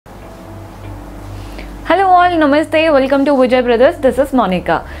Hello all, namaste, welcome to Vijay Brothers. This is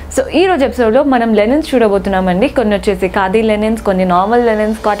Monica. So ee roju episode lo manam linens chudabothunamandi. Konni vachesi khadi linens, konni normal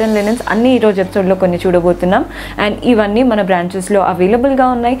linens, cotton linens anni ee roju episode lo konni chudabothunam and ivanni mana branches lo available ga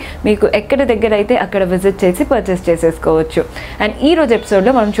unnai. Meeku ekkada daggara aithe akkada visit chesi purchase chesesukovachu. And ee roju episode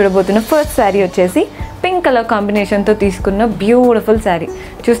lo manam chudabothunna first saree vachesi pink color combination tho తీసుకున్న beautiful saree.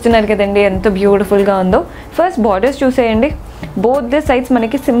 చూస్తున్నారు కదండి ఎంత beautiful గా ఉందో. First borders చూసేయండి. both the sides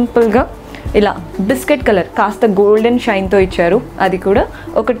మనకి simple గా ఇలా బిస్కెట్ కలర్ కాస్త గోల్డెన్ షైన్ తో ఇచ్చారు. అది కూడా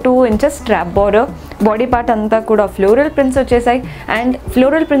ఒక 2 inches strap border. Body part అంతా కూడా ఫ్లోరల్ ప్రింట్స్ వచ్చేసాయి. అండ్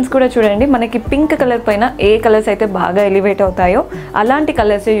ఫ్లోరల్ ప్రింట్స్ కూడా చూడండి మనకి పింక్ కలర్ పైన ఏ కలర్స్ అయితే బాగా ఎలివేట్ అవుతాయో అలాంటి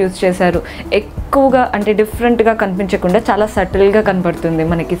కలర్స్ యూజ్ చేశారు. ఎక్కువగా అంటే డిఫరెంట్ గా కనిపించకుండా చాలా సటిల్ గా కనబడుతుంది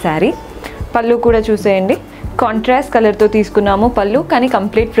మనకి శారీ. పళ్ళు కూడా చూసేయండి. కాంట్రాస్ట్ కలర్ తో తీసుకున్నాము పళ్ళు, కానీ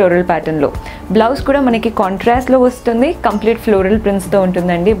కంప్లీట్ ఫ్లోరల్ ప్యాటర్న్ లో. బ్లౌజ్ కూడా మనకి కాంట్రాస్ట్ లో వస్తుంది, కంప్లీట్ ఫ్లోరల్ ప్రింట్స్ తో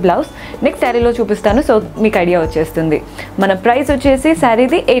ఉంటుందండి బ్లౌజ్. నెక్స్ట్ శారీలో చూపిస్తాను, సో మీకు ఐడియా వచ్చేస్తుంది. మన ప్రైస్ వచ్చేసి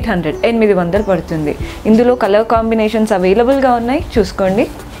శారీది 800 పడుతుంది. ఇందులో కలర్ కాంబినేషన్స్ అవైలబుల్ గా ఉన్నాయి, చూసుకోండి.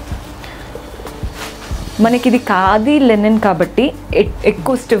 మనకి ఇది ఖాదీ లెనిన్ కాబట్టి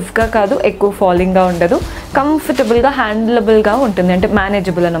ఎక్కువ స్టిఫ్గా కాదు, ఎక్కువ ఫాలింగ్గా ఉండదు, కంఫర్టబుల్గా హ్యాండిలబుల్గా ఉంటుంది. అంటే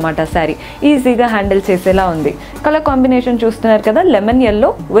మేనేజబుల్ అన్నమాట. శారీ ఈజీగా హ్యాండిల్ చేసేలా ఉంది. కలర్ కాంబినేషన్ చూస్తున్నారు కదా, lemon yellow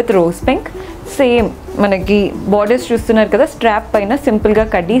with rose pink. Same మనకి బార్డర్స్ చూస్తున్నారు కదా, స్ట్రాప్ పైన సింపుల్గా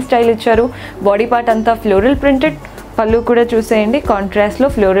కడ్డీ స్టైల్ ఇచ్చారు. బాడీ పార్ట్ అంతా ఫ్లోరల్ ప్రింటెడ్. పళ్ళు కూడా చూసేయండి, కాంట్రాస్ట్లో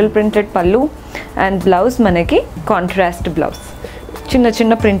ఫ్లోరల్ ప్రింటెడ్ పళ్ళు. అండ్ బ్లౌజ్ మనకి కాంట్రాస్ట్ బ్లౌజ్, చిన్న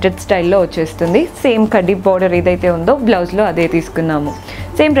చిన్న ప్రింటెడ్ స్టైల్లో వచ్చేస్తుంది. సేమ్ కడ్డీ బార్డర్ ఏదైతే ఉందో బ్లౌజ్లో అదే తీసుకున్నాము.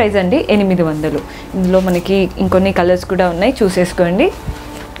 సేమ్ ప్రైస్ అండి 800. ఇందులో మనకి ఇంకొన్ని కలర్స్ కూడా ఉన్నాయి, చూసేసుకోండి.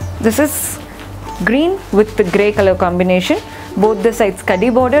 This is green with grey colour combination. Both the sides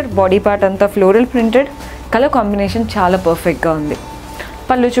కడ్డీ బార్డర్, బాడీ పార్ట్ అంతా ఫ్లోరల్ ప్రింటెడ్. కలర్ కాంబినేషన్ చాలా పర్ఫెక్ట్గా ఉంది.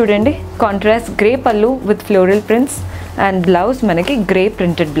 పళ్ళు చూడండి, కాంట్రాస్ట్ గ్రే పళ్ళు with floral prints. And blouse మనకి గ్రే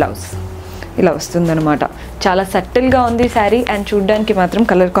ప్రింటెడ్ బ్లౌజ్ ఇలా వస్తుందన్నమాట. చాలా సటిల్గా ఉంది శారీ అండ్ చూడ్డానికి మాత్రం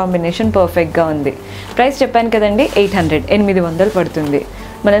కలర్ కాంబినేషన్ పర్ఫెక్ట్గా ఉంది. ప్రైస్ చెప్పాను కదండి 800 పడుతుంది.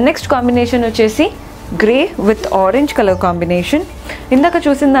 మన నెక్స్ట్ కాంబినేషన్ వచ్చేసి grey with orange colour combination. ఇందాక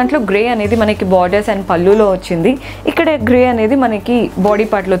చూసిన దాంట్లో గ్రే అనేది మనకి బార్డర్స్ అండ్ పళ్ళులో వచ్చింది. ఇక్కడ గ్రే అనేది మనకి బాడీ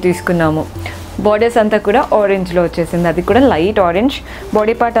పార్ట్లో తీసుకున్నాము. బార్డర్స్ అంతా కూడా ఆరెంజ్లో వచ్చేసింది, అది కూడా లైట్ ఆరెంజ్.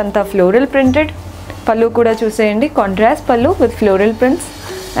 బాడీ పార్ట్ అంతా ఫ్లోరల్ ప్రింటెడ్. పళ్ళు కూడా చూసేయండి, కాంట్రాస్ట్ పళ్ళు with floral prints.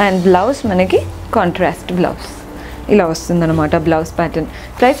 And blouse మనకి కాంట్రాస్ట్ బ్లౌజ్ ఇలా వస్తుందన్నమాట బ్లౌజ్ ప్యాటర్న్.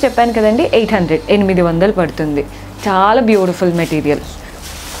 ప్రైస్ చెప్పాను కదండి 800 పడుతుంది. చాలా బ్యూటిఫుల్ మెటీరియల్.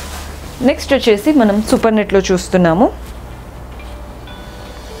 నెక్స్ట్ వచ్చేసి మనం సూపర్ నెట్లో చూస్తున్నాము.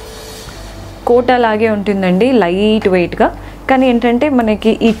 కోటా లాగే ఉంటుందండి, లైట్ వెయిట్గా. కానీ ఏంటంటే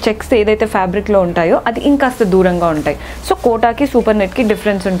మనకి ఈ చెక్స్ ఏదైతే ఫ్యాబ్రిక్లో ఉంటాయో అది ఇంకాస్త దూరంగా ఉంటాయి. సో కోటాకి సూపర్ నెట్కి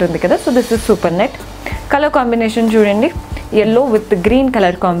డిఫరెన్స్ ఉంటుంది కదా. So this is super net. Colour combination చూడండి, yellow with green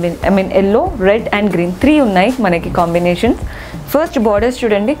colour yellow, red and green 3 ఉన్నాయి మనకి కాంబినేషన్స్. ఫస్ట్ బార్డర్స్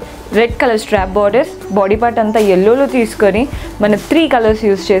చూడండి, red colour strap borders. Body part అంతా ఎల్లోలో తీసుకొని మన 3 కలర్స్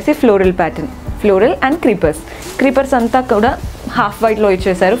యూస్ చేసి floral pattern, floral and creepers అంతా కూడా హాఫ్ వైట్లో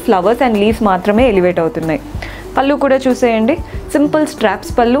ఇచ్చేసారు. ఫ్లవర్స్ అండ్ లీవ్స్ మాత్రమే ఎలివేట్ అవుతున్నాయి. పళ్ళు కూడా చూసేయండి, సింపుల్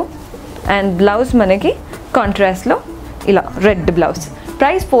స్ట్రాప్స్ పళ్ళు. అండ్ బ్లౌజ్ మనకి కాంట్రాస్ట్లో ఇలా రెడ్ బ్లౌజ్.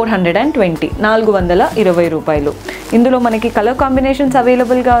 ప్రైస్ 420 రూపాయలు. ఇందులో మనకి కలర్ కాంబినేషన్స్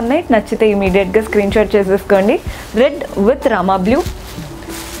అవైలబుల్గా ఉన్నాయి. నచ్చితే ఇమీడియట్గా స్క్రీన్ షాట్ చేసేసుకోండి. Red with Rama blue.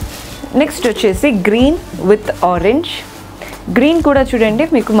 Next వచ్చేసి గ్రీన్ విత్ ఆరెంజ్. గ్రీన్ కూడా చూడండి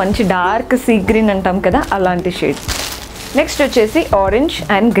మీకు మంచి డార్క్ సీ గ్రీన్ అంటాం కదా, అలాంటి షేడ్. నెక్స్ట్ వచ్చేసి ఆరెంజ్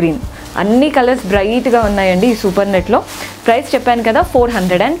అండ్ గ్రీన్. అన్ని కలర్స్ బ్రైట్గా ఉన్నాయండి ఈ సూపర్ నెట్లో. ప్రైస్ చెప్పాను కదా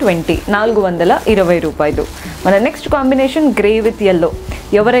 420 రూపాయలు. మన next combination grey with yellow.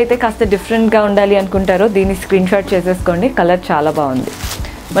 ఎవరైతే కాస్త డిఫరెంట్గా ఉండాలి అనుకుంటారో దీన్ని స్క్రీన్ షాట్ చేసేసుకోండి, కలర్ చాలా బాగుంది.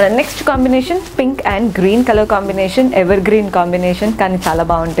 మన next combination pink and green colour combination. Ever green combination కానీ చాలా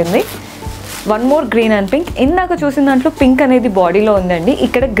బాగుంటుంది. One more green and pink. ఇందాక చూసిన దాంట్లో పింక్ అనేది బాడీలో ఉందండి,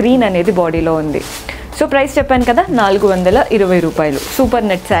 ఇక్కడ గ్రీన్ అనేది బాడీలో ఉంది. సో ప్రైస్ చెప్పాను కదా 420 రూపాయలు. Super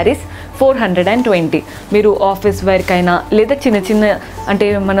net saris 420. మీరు ఆఫీస్ వేర్కైనా లేదా చిన్న చిన్న అంటే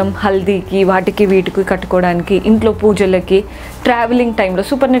మనం హల్దీకి వాటికి వీటికి కట్టుకోవడానికి, ఇంట్లో పూజలకి, ట్రావెలింగ్ టైంలో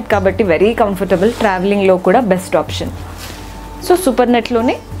సూపర్ నెట్ కాబట్టి వెరీ కంఫర్టబుల్. ట్రావెలింగ్లో కూడా బెస్ట్ ఆప్షన్. సో సూపర్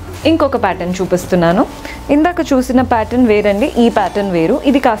నెట్లోనే ఇంకొక ప్యాటర్న్ చూపిస్తున్నాను. ఇందాక చూసిన ప్యాటర్న్ వేరండి, ఈ ప్యాటర్న్ వేరు.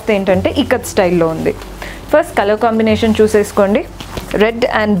 ఇది కాస్త ఏంటంటే ఇక్కత్ స్టైల్లో ఉంది. First colour combination చూసేసుకోండి. Red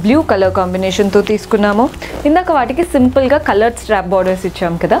and blue colour కాంబినేషన్తో తీసుకున్నాము. ఇందాక వాటికి సింపుల్గా కలర్డ్ స్ట్రాప్ బార్డర్స్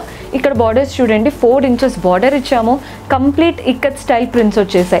ఇచ్చాము కదా, ఇక్కడ బార్డర్స్ చూడండి 4 inches బార్డర్ ఇచ్చాము. కంప్లీట్ ఇక్కత్ స్టైల్ ప్రింట్స్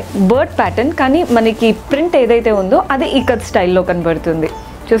వచ్చేసాయి. బర్డ్ ప్యాటర్న్ కానీ మనకి ప్రింట్ ఏదైతే ఉందో అది ఇక్కత్ స్టైల్లో కనబడుతుంది.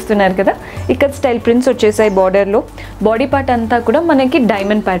 చూస్తున్నారు కదా, ఇక్కత్ స్టైల్ ప్రింట్స్ వచ్చేసాయి బార్డర్లో. బాడీ పార్ట్ అంతా కూడా మనకి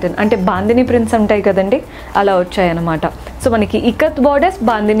డైమండ్ ప్యాటర్న్, అంటే బాందిని ప్రింట్స్ ఉంటాయి కదండి, అలా వచ్చాయన్నమాట. సో మనకి ఇక్కత్ బార్డర్స్,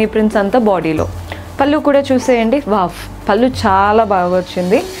 బాందిని ప్రింట్స్ అంతా బాడీలో. పళ్ళు కూడా చూసేయండి, వావ్, పళ్ళు చాలా బాగా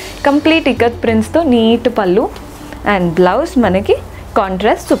వచ్చింది. కంప్లీట్ ఇక్కత్ ప్రింట్స్తో నీట్ పళ్ళు. అండ్ బ్లౌజ్ మనకి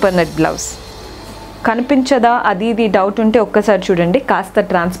కాంట్రాస్ట్ సూపర్ నెట్ బ్లౌజ్. కనిపించదా అది ఇది డౌట్ ఉంటే ఒక్కసారి చూడండి, కాస్త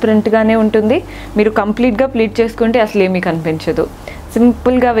ట్రాన్స్పరెంట్గానే ఉంటుంది. మీరు కంప్లీట్గా ప్లీట్ చేసుకుంటే అసలు ఏమీ కనిపించదు.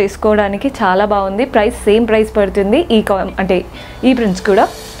 సింపుల్గా వేసుకోవడానికి చాలా బాగుంది. ప్రైస్ సేమ్ ప్రైస్ పడుతుంది. అంటే ఈ ప్రింట్స్ కూడా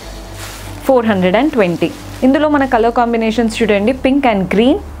 420. ఇందులో మన కలర్ కాంబినేషన్స్ చూడండి, పింక్ అండ్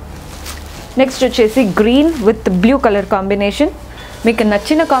గ్రీన్. నెక్స్ట్ వచ్చేసి green with blue colour combination. మీకు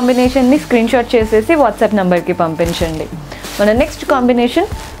నచ్చిన కాంబినేషన్ని స్క్రీన్షాట్ చేసేసి వాట్సాప్ నెంబర్కి పంపించండి. మన next combination,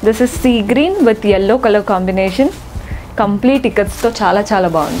 this is sea green with yellow colour combination. Complete ఇక్కత్స్తో చాలా చాలా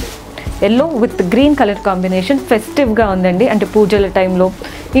బాగుంది. Yellow with green colour combination ఫెస్టివ్గా ఉందండి. అంటే పూజల టైంలో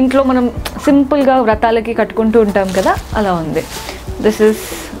ఇంట్లో మనం సింపుల్గా వ్రతాలకి కట్టుకుంటూ ఉంటాం కదా, అలా ఉంది. దిస్ ఇస్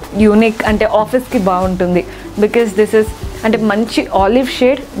యూనిక్, అంటే ఆఫీస్కి బాగుంటుంది. బికాస్ దిస్ ఇస్ అంటే మంచి ఆలివ్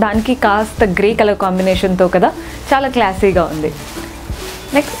షేడ్, దానికి కాస్త గ్రే కలర్ కాంబినేషన్తో కదా, చాలా క్లాసీగా ఉంది.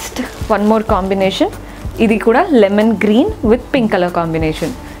 నెక్స్ట్ వన్ మోర్ కాంబినేషన్, ఇది కూడా lemon green with pink colour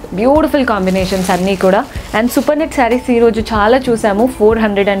combination. Beautiful combinations అన్నీ కూడా. అండ్ సూపర్ నెట్ శారీస్ ఈరోజు చాలా చూసాము.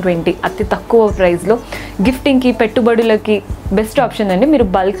 420 అతి తక్కువ ప్రైస్లో గిఫ్టింగ్కి, పెట్టుబడులకి బెస్ట్ ఆప్షన్ అండి. మీరు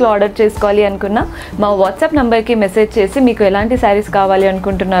బల్క్లో ఆర్డర్ చేసుకోవాలి అనుకున్నా మా వాట్సాప్ నెంబర్కి మెసేజ్ చేసి మీకు ఎలాంటి శారీస్ కావాలి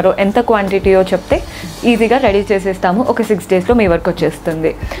అనుకుంటున్నారో, ఎంత క్వాంటిటీయో చెప్తే ఈజీగా రెడీ చేసేస్తాము. ఒక 6 డేస్లో మీ వర్క్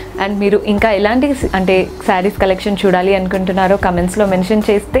వచ్చేస్తుంది. అండ్ మీరు ఇంకా ఎలాంటి అంటే శారీస్ కలెక్షన్ చూడాలి అనుకుంటున్నారో కమెంట్స్లో మెన్షన్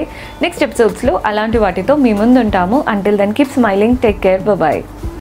చేస్తే నెక్స్ట్ ఎపిసోడ్స్లో అలాంటి వాటితో మీ ముందు ఉంటాము. Until then keep smiling, take care, bye.